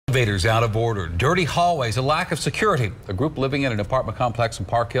Elevators out of order, dirty hallways, a lack of security. A group living in an apartment complex in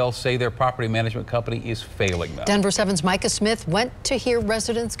Park Hill say their property management company is failing them. Denver 7's Micah Smith went to hear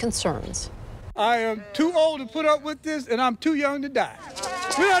residents' concerns. I am too old to put up with this, and I'm too young to die.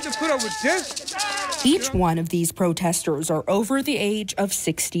 We have to put up with this. Each one of these protesters are over the age of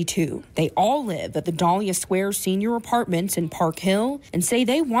 62. They all live at the Dahlia Square Senior Apartments in Park Hill and say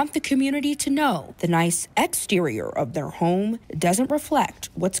they want the community to know the nice exterior of their home doesn't reflect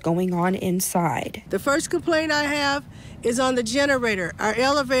what's going on inside. The first complaint I have is on the generator. Our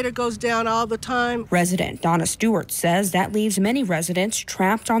elevator goes down all the time. Resident Donna Stewart says that leaves many residents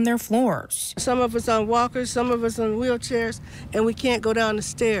trapped on their floors. Some of us on walkers, some of us on wheelchairs, and we can't go down the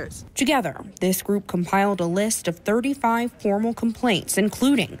stairs. Together, this group compiled a list of 35 formal complaints,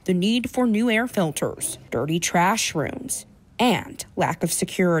 including the need for new air filters, dirty trash rooms, and lack of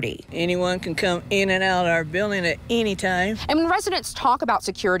security. Anyone can come in and out of our building at any time. And when residents talk about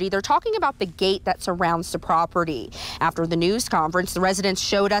security, they're talking about the gate that surrounds the property. After the news conference, the residents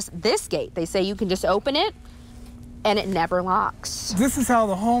showed us this gate. They say you can just open it and it never locks. This is how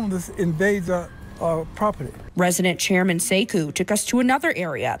the homeless invades our property. Resident Chairman Sekou took us to another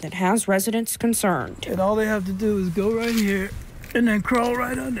area that has residents concerned. And all they have to do is go right here and then crawl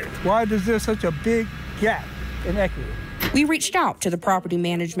right under. Why is there such a big gap in equity? We reached out to the property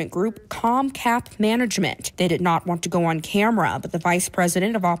management group ComCap Management. They did not want to go on camera, but the vice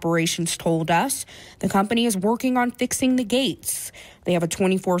president of operations told us the company is working on fixing the gates. They have a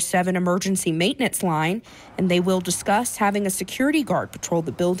 24/7 emergency maintenance line, and they will discuss having a security guard patrol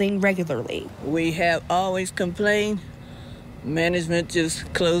the building regularly. We have always complained. Management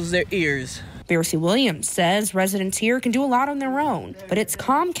just closed their ears. Bercy Williams says residents here can do a lot on their own, but it's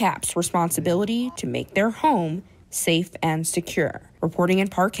ComCap's responsibility to make their home safe and secure. Reporting in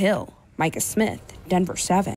Park Hill, Micah Smith, Denver 7.